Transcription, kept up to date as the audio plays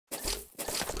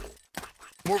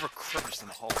More of a crevice than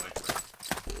a hallway.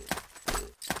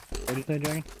 What did you say,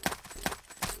 Dragon?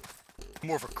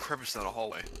 More of a crevice than a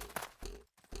hallway.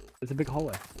 It's a big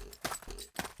hallway.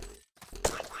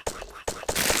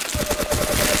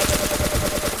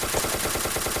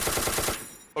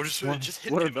 Oh, just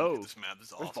hit what are him and look at those? this map. This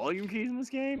is There's awesome. volume keys in this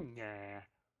game? Yeah.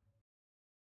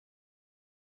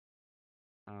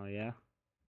 Oh, yeah?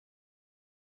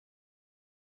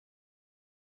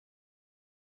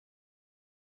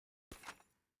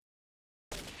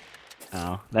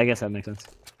 Oh, I guess that makes sense.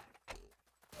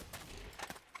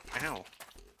 Ow.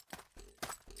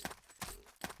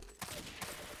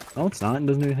 No, it's not. It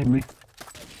doesn't do anything to me.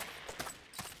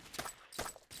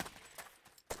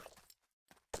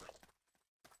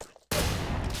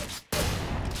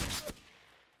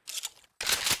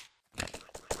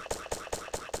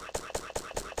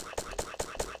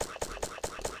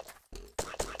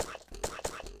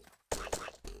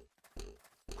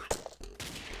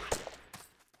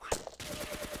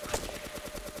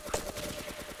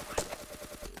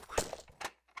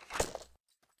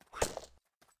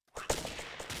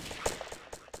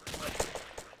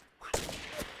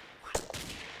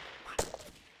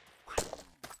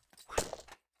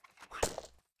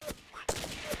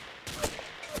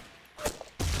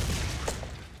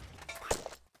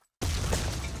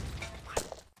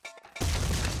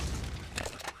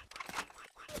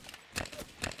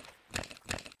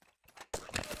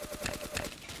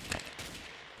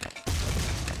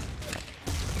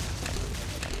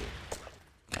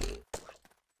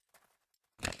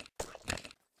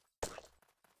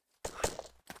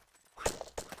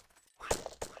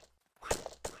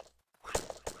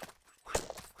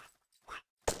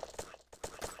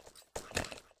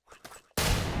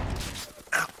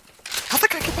 How'd that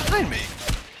guy get behind me?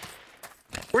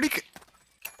 Where'd he get?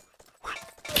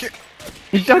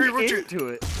 You dug into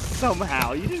it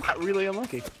somehow. You just got really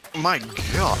unlucky. My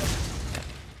god.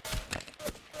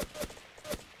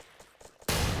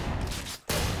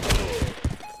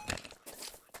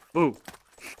 Boo.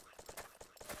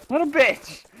 What a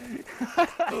bitch!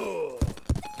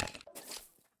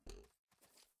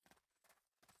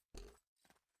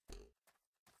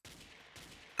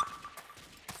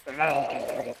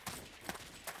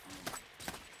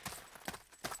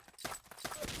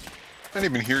 I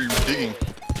didn't even hear you digging.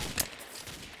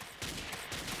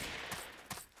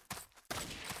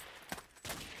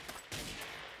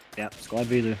 Yep, squad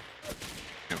visa.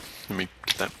 Yeah, let me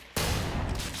get that.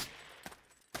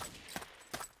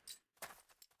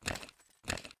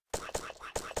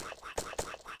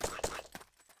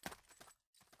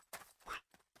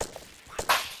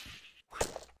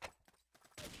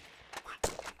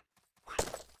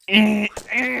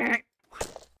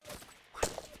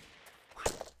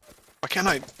 Why can't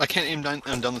I can't aim down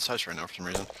the sights right now for some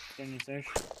reason. Can you search?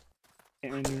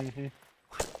 Can't really do anything.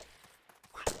 What's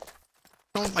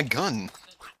wrong with my gun?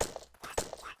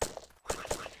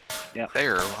 Yep.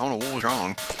 There, I don't know what was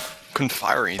wrong. Couldn't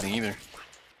fire anything either.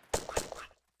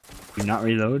 Do not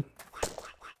reload?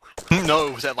 No,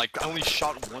 it was that like I only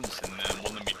shot once and then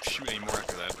won't let me shoot anymore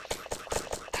after that.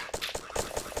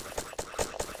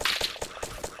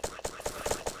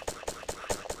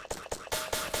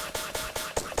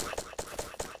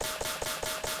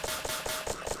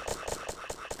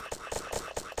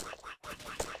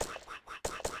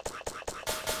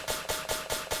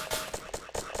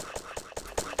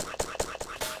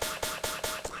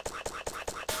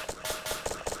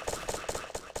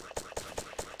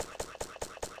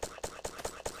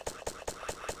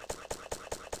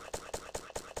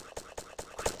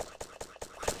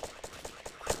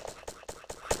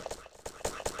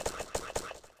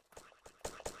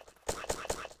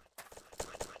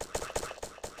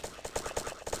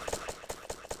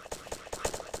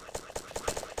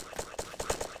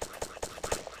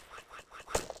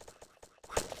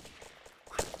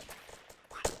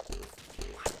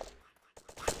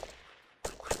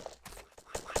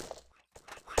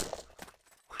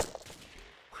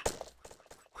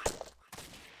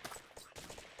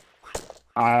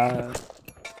 What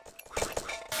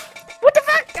the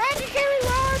fuck? I can carry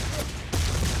on!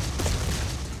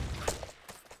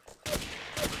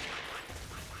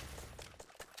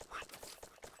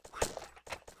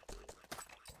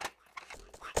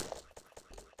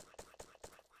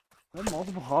 Are there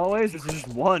multiple hallways or is there just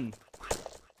one?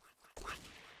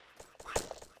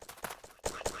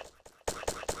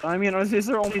 I mean, is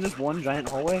there only just one giant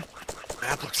hallway?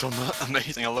 Map looks so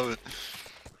amazing, I love it.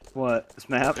 What? This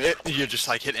map? You just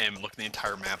like hit M and look at the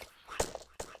entire map.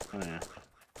 Oh yeah.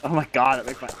 Oh my god, it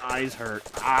makes my eyes hurt.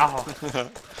 Ow.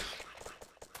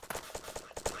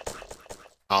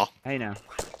 Oh. Hey now.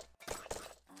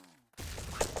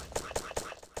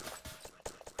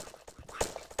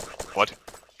 What?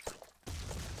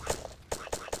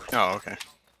 Oh, okay.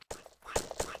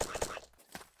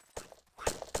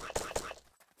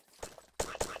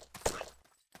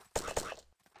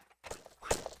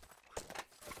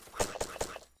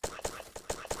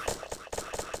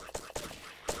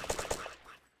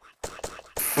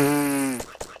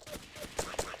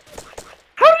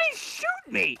 How did he shoot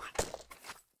me?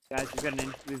 Guys,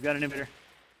 we've got an inhibitor.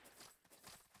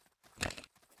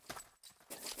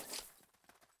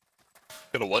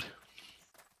 Got a what?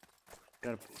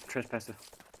 Got a trespasser.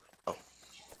 Oh.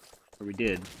 Or we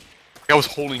did. I was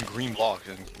holding green blocks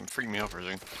and it freaked me out for a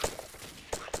second.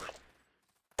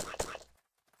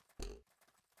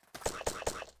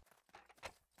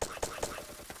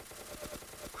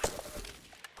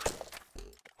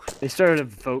 They started a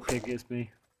vote against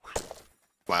me.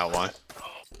 Wow, why?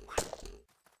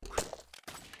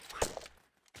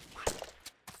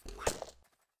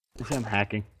 They say I'm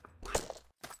hacking.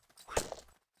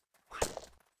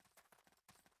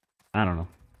 I don't know.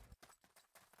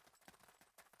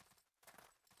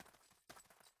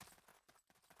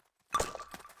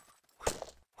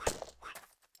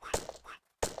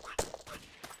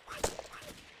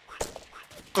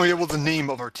 Oh yeah, well the name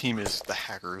of our team is the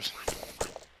Hackers.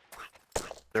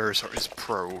 Theirs is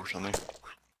Pro or something.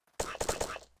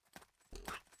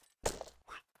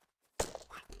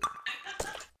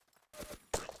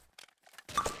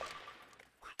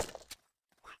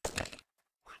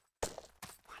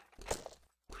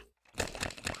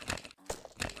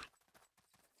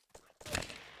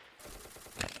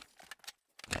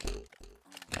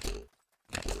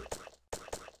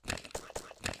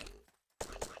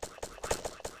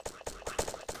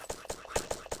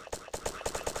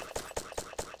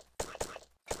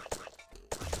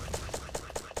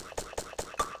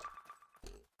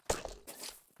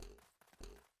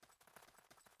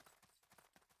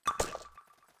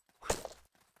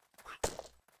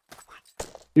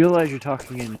 You realize you're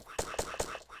talking in...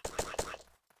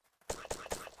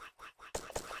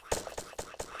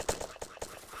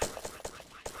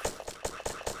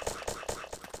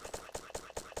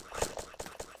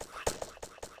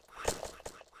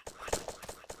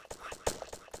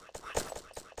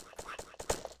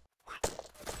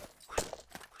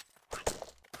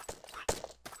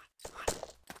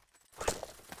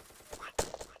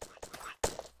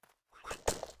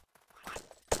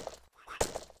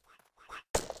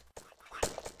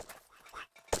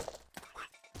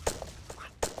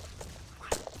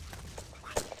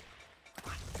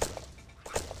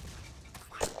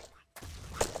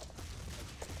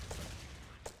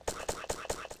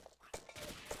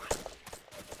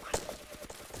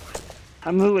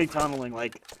 I'm literally tunneling,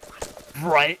 like,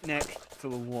 right next to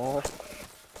the wall.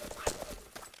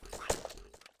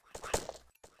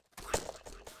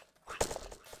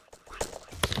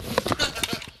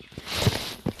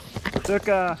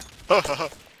 Shuka,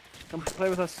 come play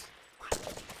with us.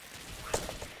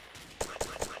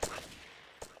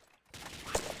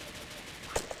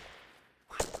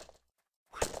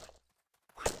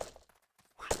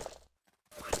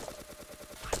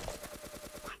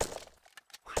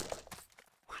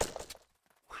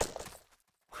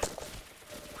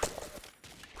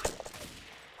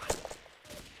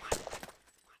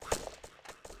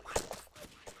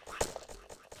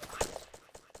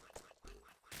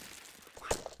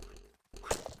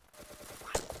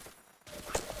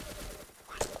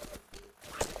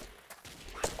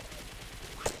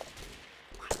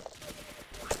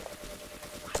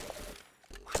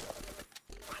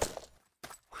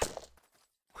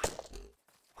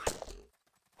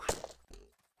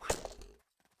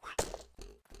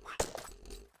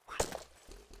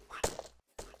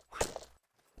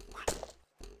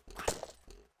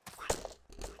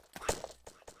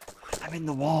 I'm in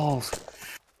the walls.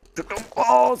 The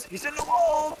walls! He's in the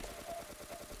wall!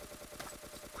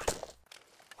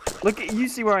 Look at you,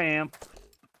 see where I am?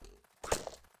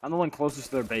 I'm the one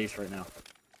closest to their base right now.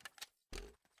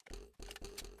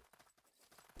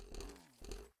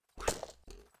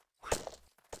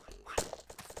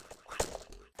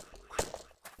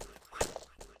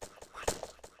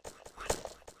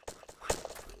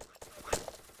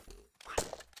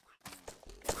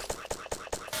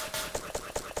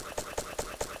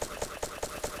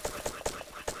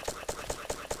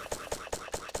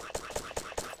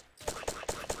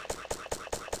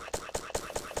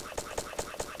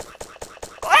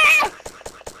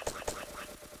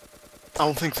 I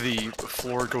don't think the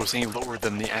floor goes any lower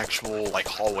than the actual, like,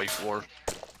 hallway floor.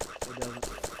 It doesn't.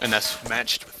 And that's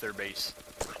matched with their base.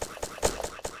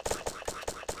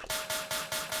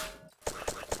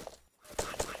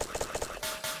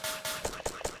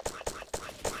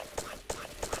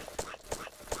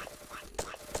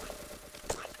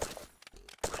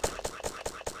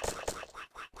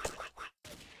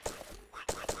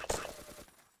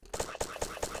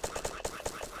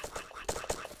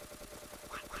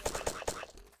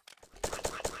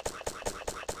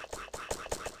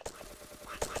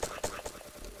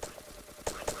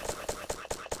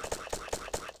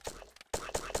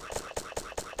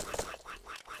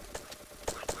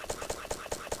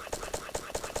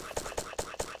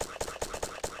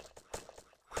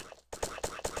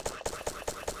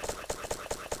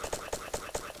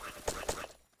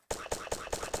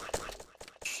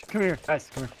 come here. Guys,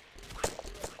 come here.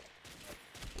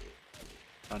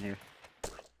 Down here.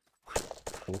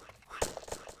 Cool.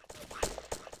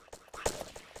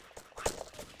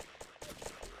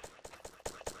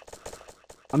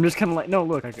 I'm just kind of like, no,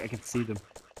 look, I can see them.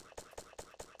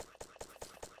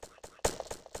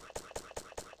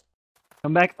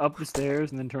 Come back up the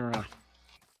stairs and then turn around.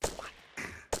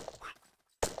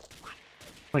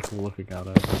 Like looking out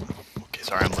at it. Okay,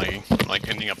 sorry, I'm lagging. I'm like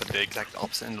ending up at the exact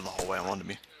opposite end of the hallway I wanted to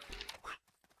be.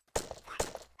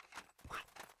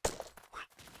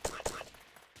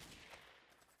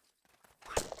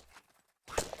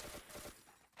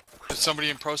 Did somebody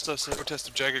in protest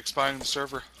of Jag expiring the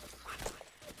server?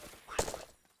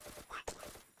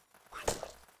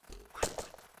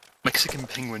 Mexican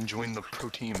Penguin joined the pro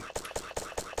team.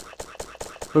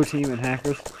 Pro team and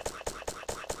hackers.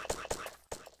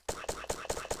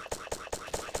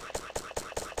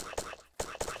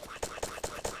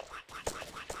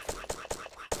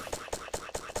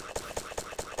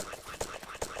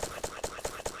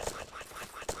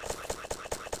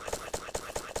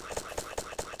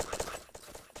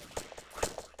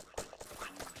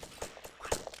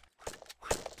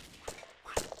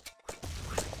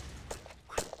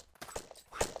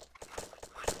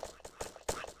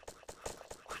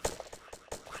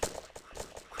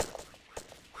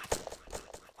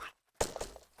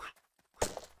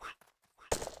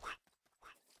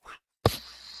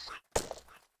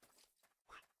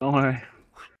 Don't worry.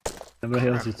 Nobody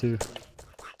else is too.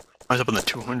 I was up in the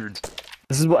 200s.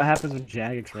 This is what happens when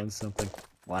Jagex runs something.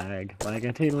 Lag. Lag.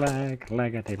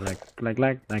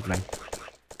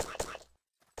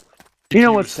 You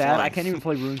know what's sad? I can't even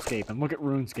play RuneScape. And look at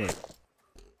RuneScape.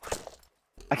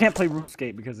 I can't play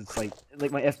RuneScape because it's like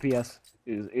my FPS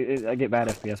is I get bad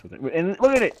FPS with it. And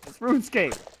look at it. It's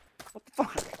RuneScape. What the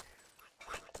fuck?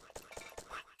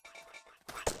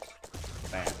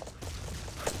 Bad.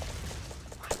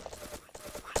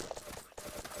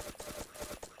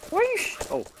 Why are you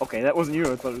oh, okay, that wasn't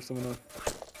you. I thought it was someone else.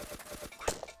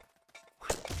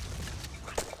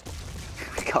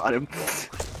 Got him.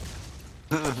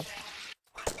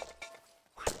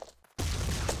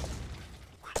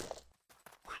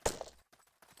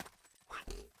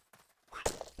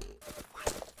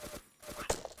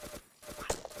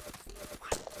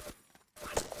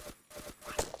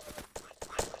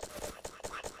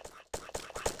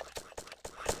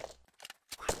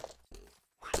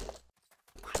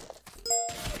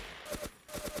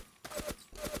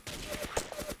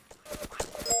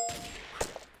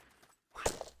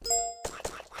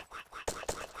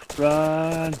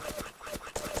 Run!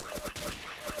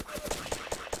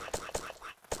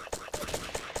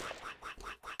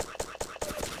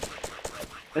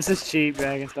 This is cheap,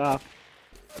 Dragon. Stop.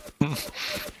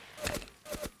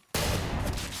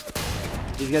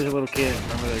 These guys are little kids.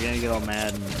 Remember, they're gonna get all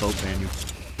mad and vote ban you.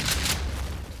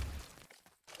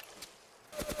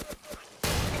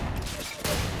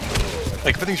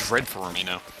 Like, everything's red for me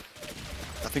now.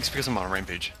 I think it's because I'm on a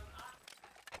rampage.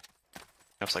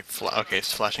 It's like, okay,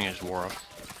 it's flashing his war off.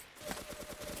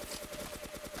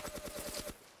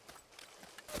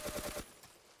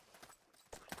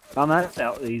 Found that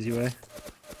out the easy way.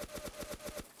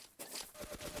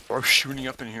 Or shooting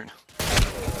up in here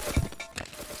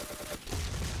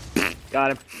now.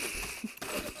 Got him.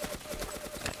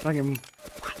 Fucking.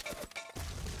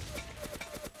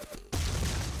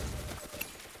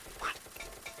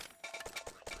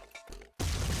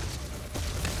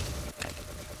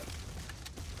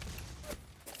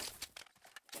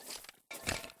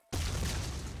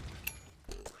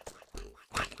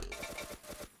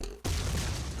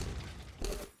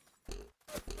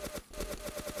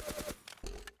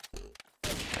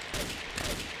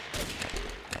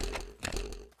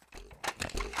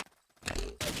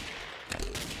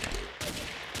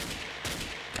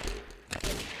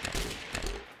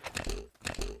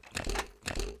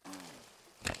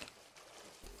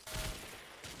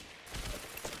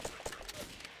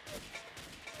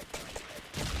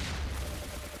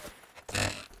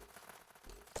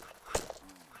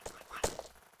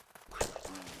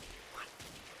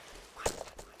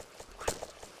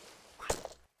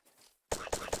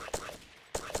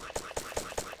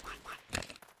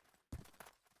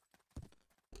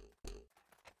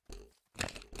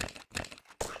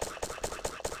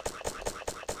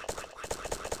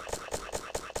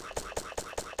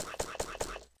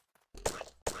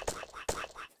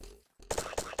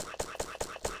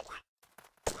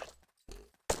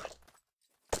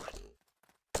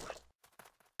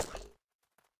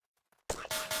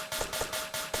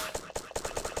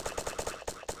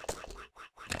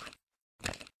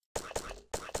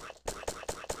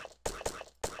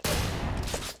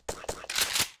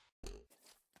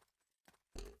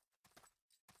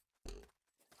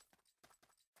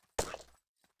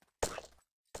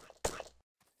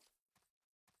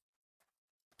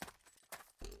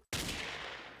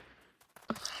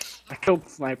 killed the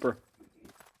sniper.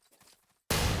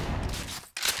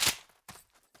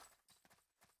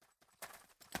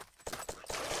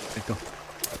 Let's go.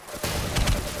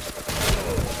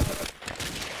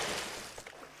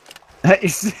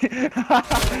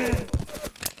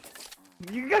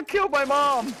 You got killed by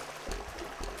mom!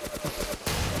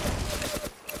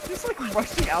 Just like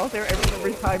rushing out there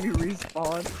every time you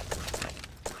respawn.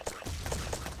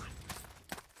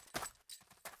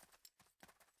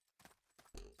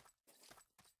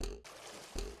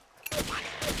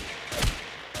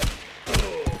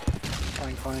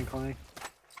 Clang.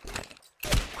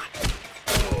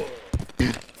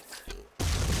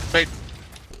 Wait.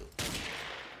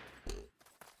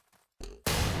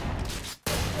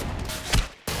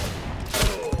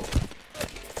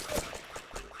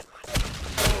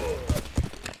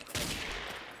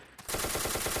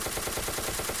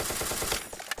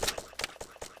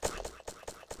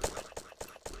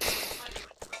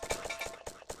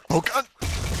 Oh god!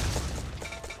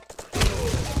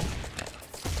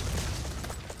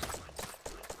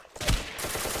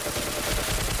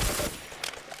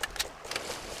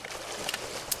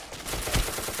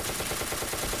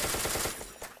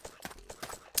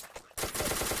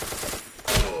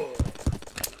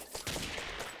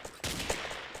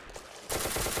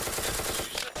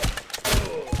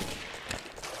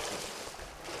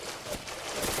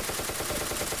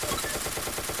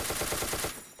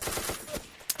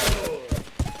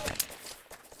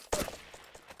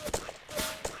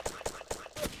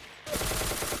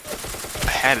 I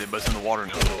had it, but it's in the water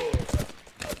now.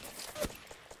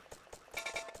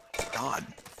 God.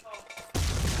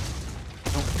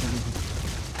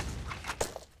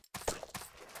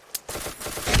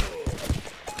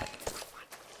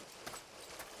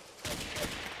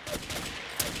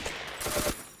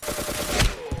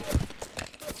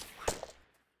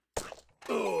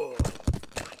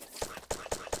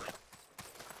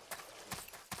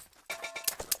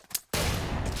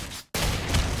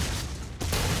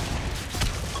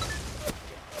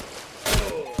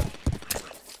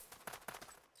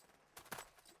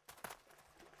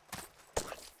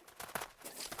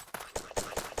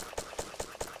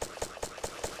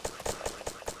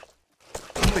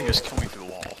 Something just killed me through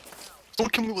the wall.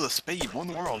 Don't kill me with a spade. What in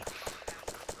the world?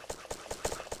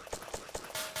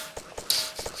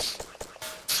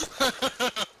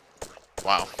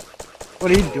 Wow.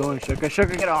 What are you doing, Shuka?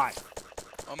 Shuka, get on!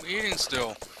 I'm eating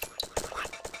still.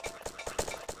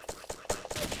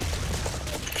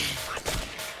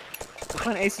 We're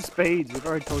playing Ace of Spades. We've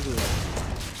already told you that.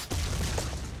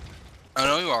 I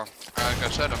know you are. Like I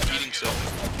said, I'm eating still.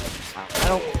 I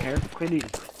don't care. Quit eating.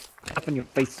 Up in your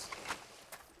face.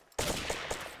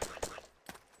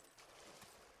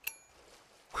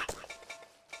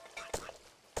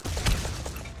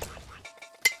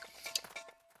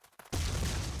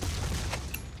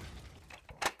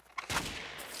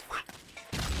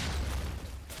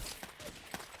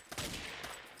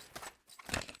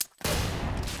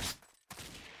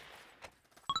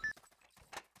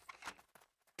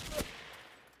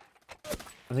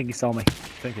 I think he saw me. I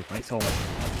think he might saw me.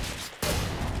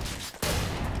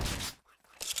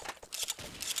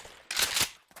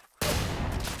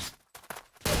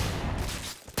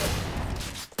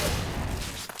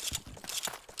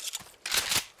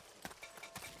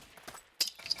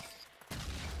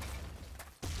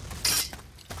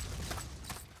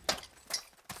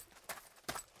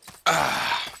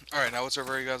 Alright, now what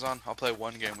server are you guys on? I'll play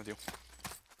one game with you.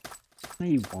 No,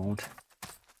 you won't.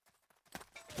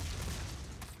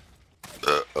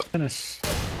 Kinda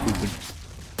stupid.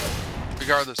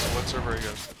 Regardless, what server are you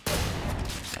guys?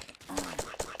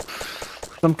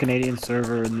 Some Canadian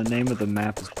server, and the name of the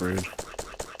map is Bridge.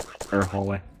 Or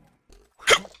Hallway.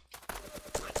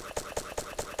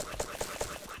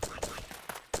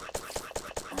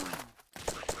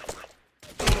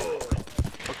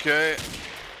 Okay.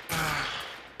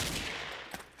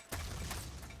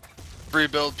 Free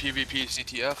build PvP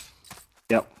CTF.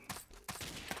 Yep.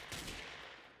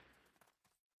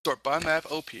 Sort by map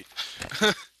OP.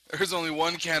 There's only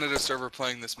one Canada server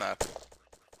playing this map.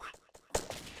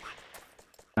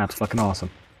 Map's fucking awesome.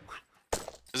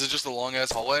 Is it just a long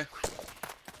ass hallway?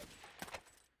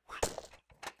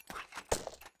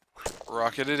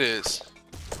 Rocket it is.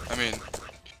 I mean,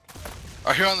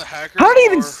 are you on the hacker How do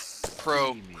you even or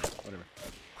pro? Whatever.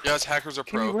 Yes, hackers are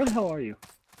Kimmy, pro. where the hell are you?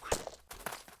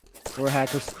 We're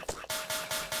hackers.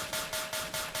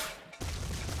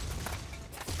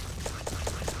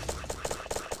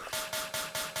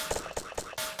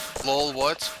 Lol,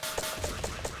 what?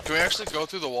 Can we actually go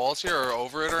through the walls here or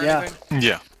over it or Yeah. anything?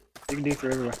 Yeah. You can do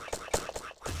through everywhere.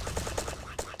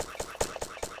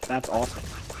 That's awesome.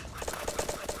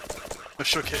 The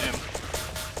Shook hit him.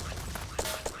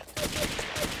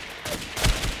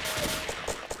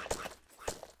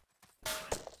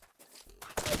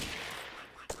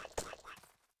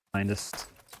 Behind us.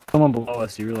 Someone below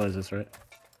us, you realize this, right?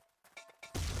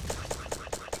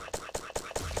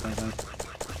 Nice.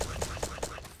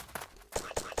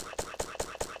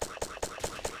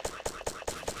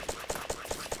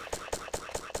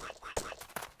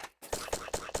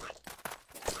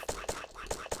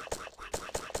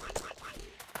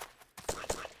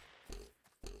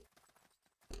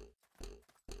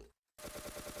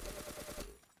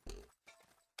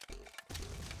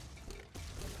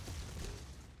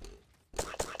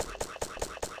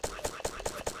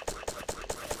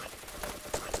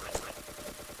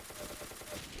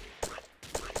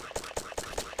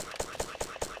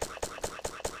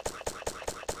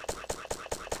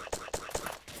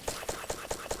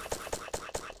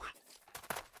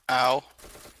 Ow.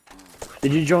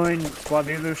 Did you join Squad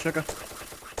View, Shuka?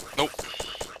 Nope.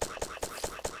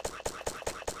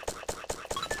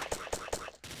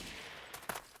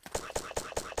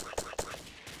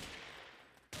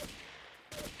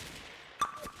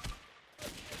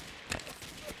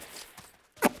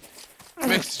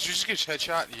 Mix, did you just get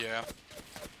headshot? Yeah.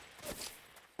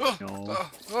 No.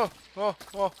 Oh.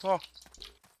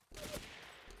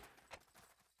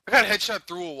 I got headshot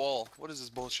through a wall. What is this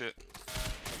bullshit?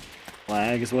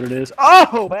 Lag is what it is.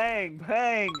 Oh! Bang!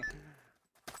 Bang!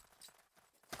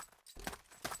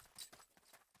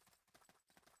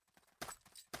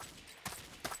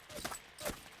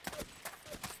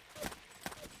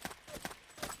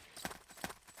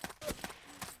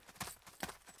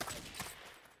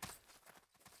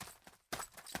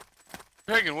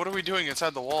 Dragon, what are we doing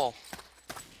inside the wall?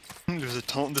 There's a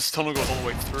tunnel. This tunnel goes all the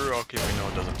way through. Okay, wait, no,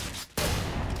 it doesn't.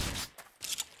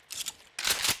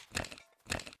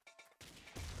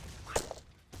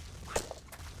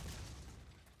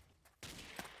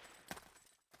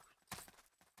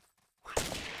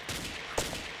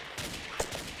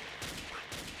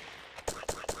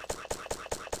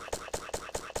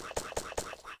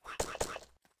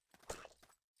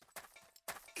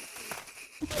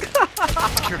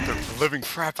 Scared the living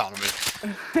crap out of me.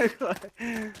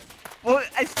 Well,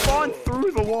 I spawned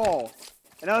through the wall,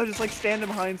 and I was just like standing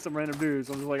behind some random dudes.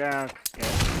 I'm just like, ah, okay,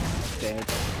 dead.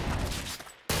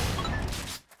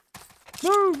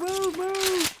 Move!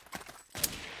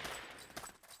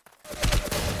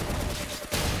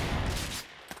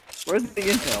 Where's the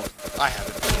intel? I have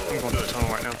it. I'm going to the tunnel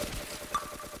right now.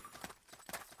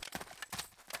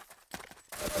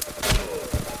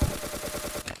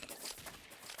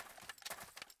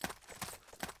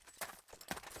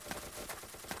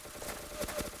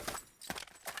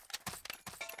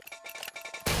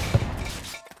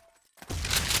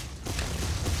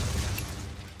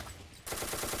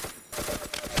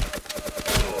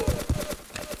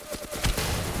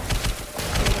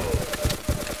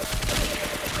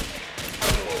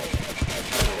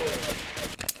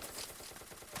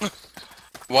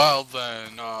 Well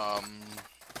then, ow.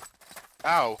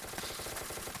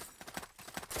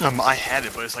 I had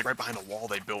it, but it's like right behind a wall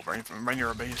they built right near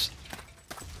our base.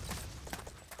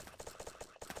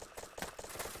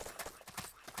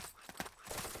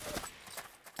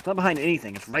 It's not behind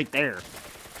anything. It's right there.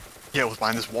 Yeah, it was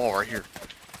behind this wall right here.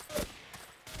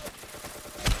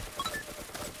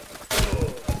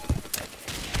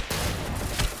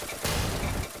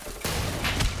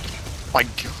 My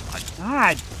God.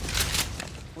 God!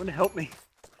 Wouldn't help me.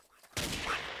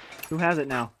 Who has it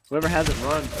now? Whoever has it,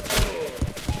 run.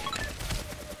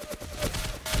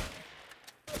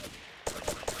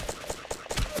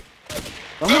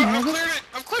 Someone has it?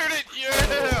 I've cleared it!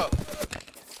 Yeah!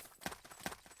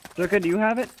 Shuka, do you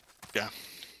have it? Yeah.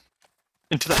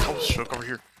 Into the house, Shook, over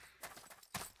here.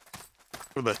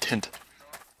 Or the tent.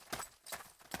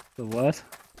 The what?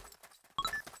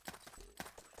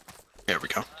 There we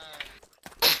go.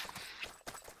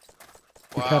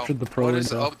 We Wow. captured the pro What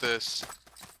is intel. up this?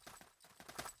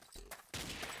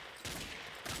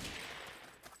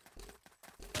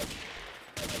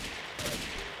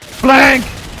 Blank!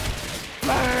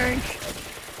 Blank!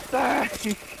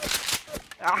 Blank!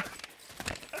 Ah!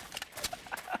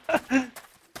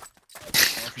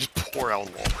 Just pour out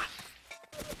the wall.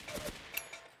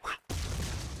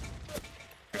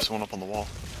 There's someone up on the wall.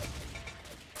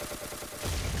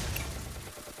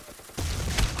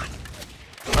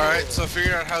 Alright, so I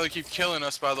figured out how they keep killing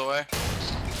us, by the way.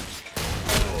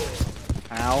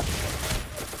 Ow.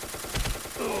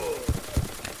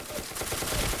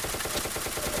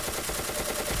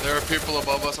 There are people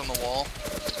above us on the wall.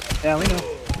 Yeah, we know.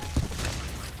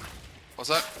 What's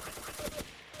that?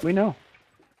 We know.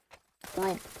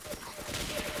 World.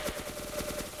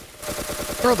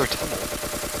 Further tunnel.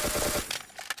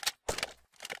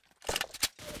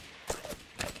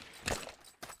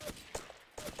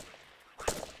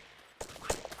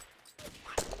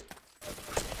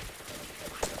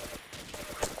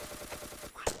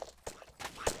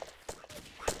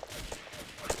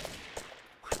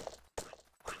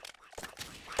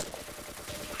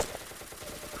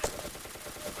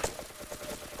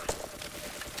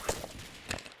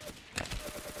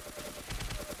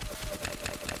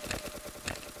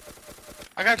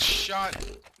 I got shot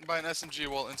by an SMG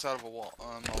while inside of a wall.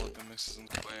 I'll let the Mixizm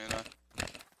play.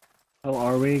 How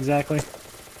are we exactly?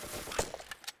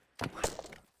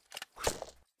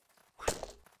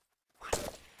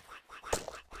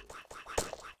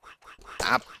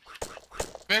 App.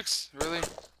 Mix, really?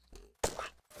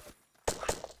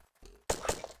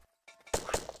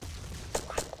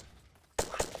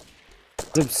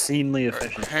 It's obscenely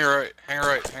efficient. Hang right, hang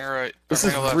right, hang right. This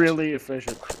hang is a left. really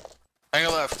efficient. Hang a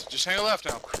left. Just hang a left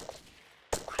now.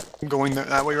 I'm going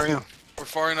that way right now. We're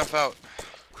far enough out.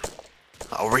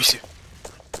 I'll race you.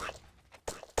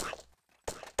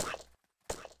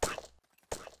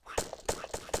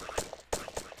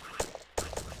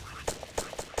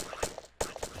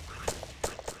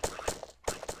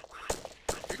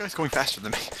 You guys going faster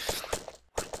than me.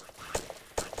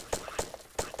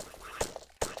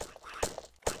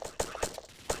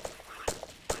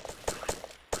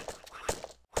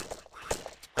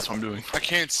 That's what I'm doing. I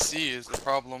can't see is the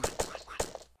problem.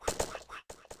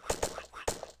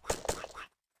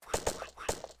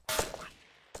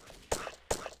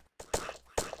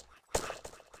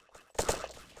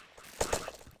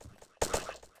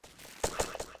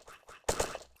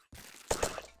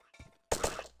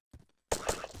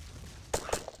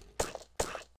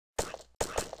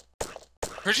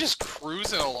 We're just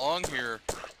cruising along here.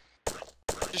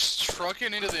 Just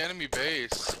trucking into the enemy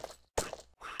base.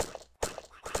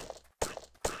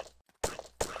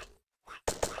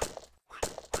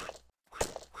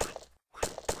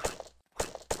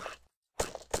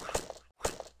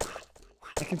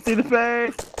 I can see the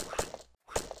face!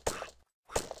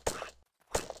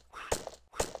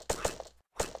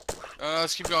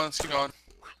 Let's keep going, let's keep going.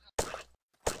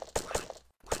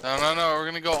 No, we're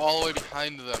gonna go all the way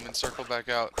behind them and circle back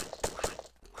out.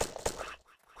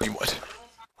 Wait, what?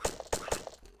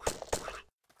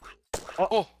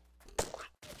 Oh!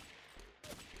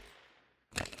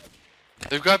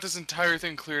 They've got this entire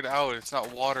thing cleared out. It's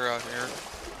not water out here.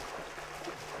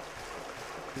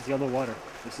 This is yellow water.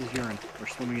 This is urine. We're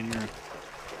swimming in urine.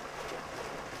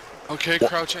 Okay,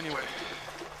 crouch anyway.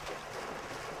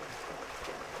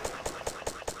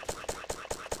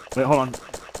 Wait, hold on.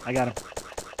 I got him.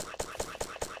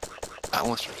 That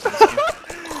one's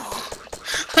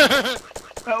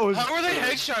That was. How are they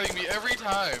headshotting me every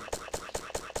time?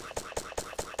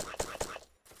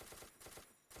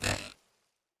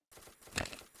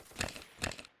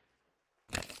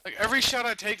 Like, every shot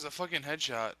I take is a fucking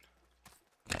headshot.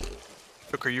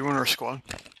 Look, are you in our squad?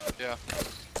 Yeah.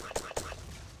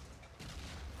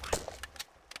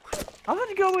 How did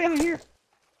you go way out here?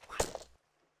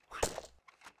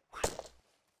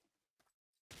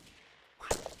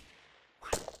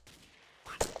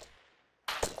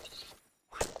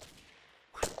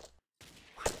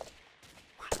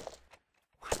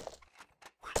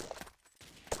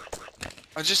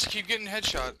 I just keep getting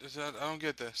headshot. I don't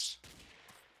get this.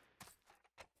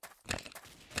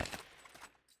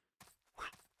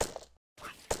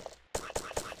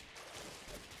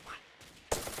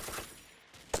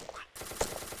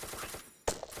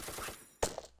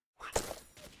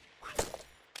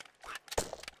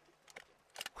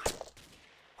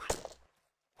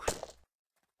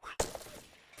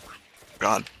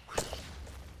 God.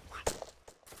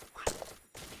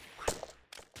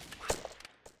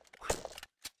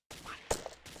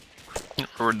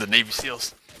 Or the Navy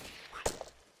SEALs.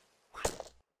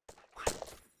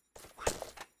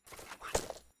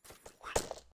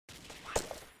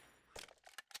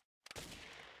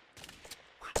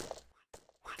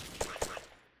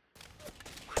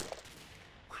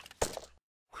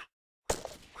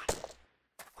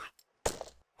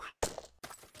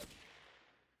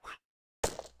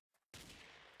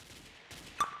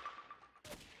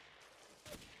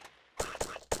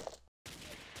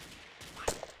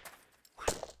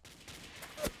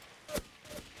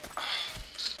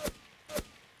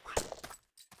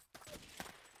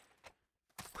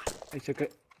 I took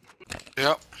it.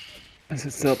 Yep. This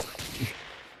is up.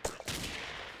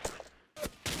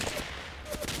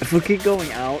 If we keep going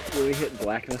out, will we hit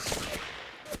blackness?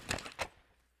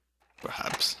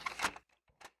 Perhaps.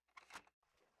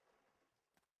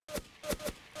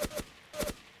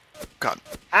 God.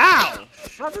 Ow!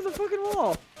 Shot through the fucking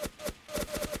wall.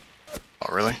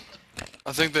 Oh, really?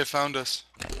 I think they found us.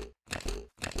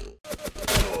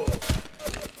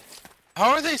 How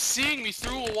are they seeing me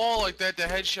through a wall like that to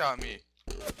headshot me?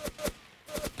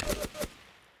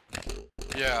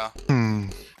 Yeah.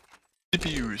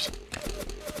 CPUs.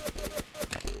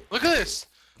 Look at this!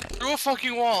 Through a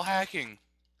fucking wall, hacking.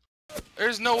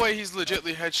 There's no way he's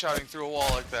legitly headshotting through a wall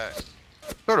like that.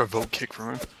 Got a vote kick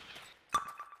from him.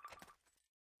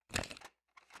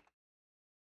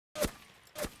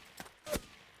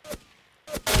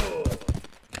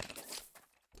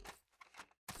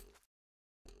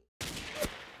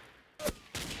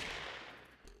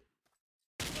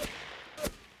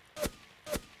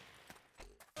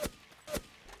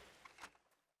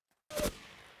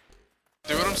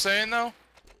 See what I'm saying though?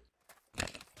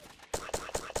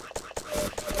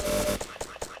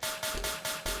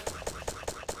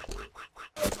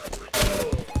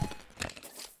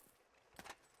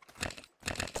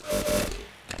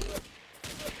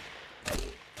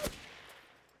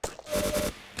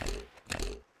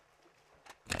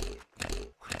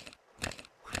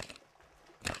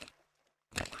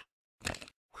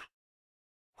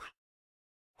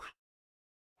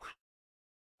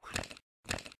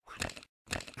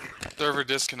 Server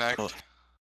disconnect.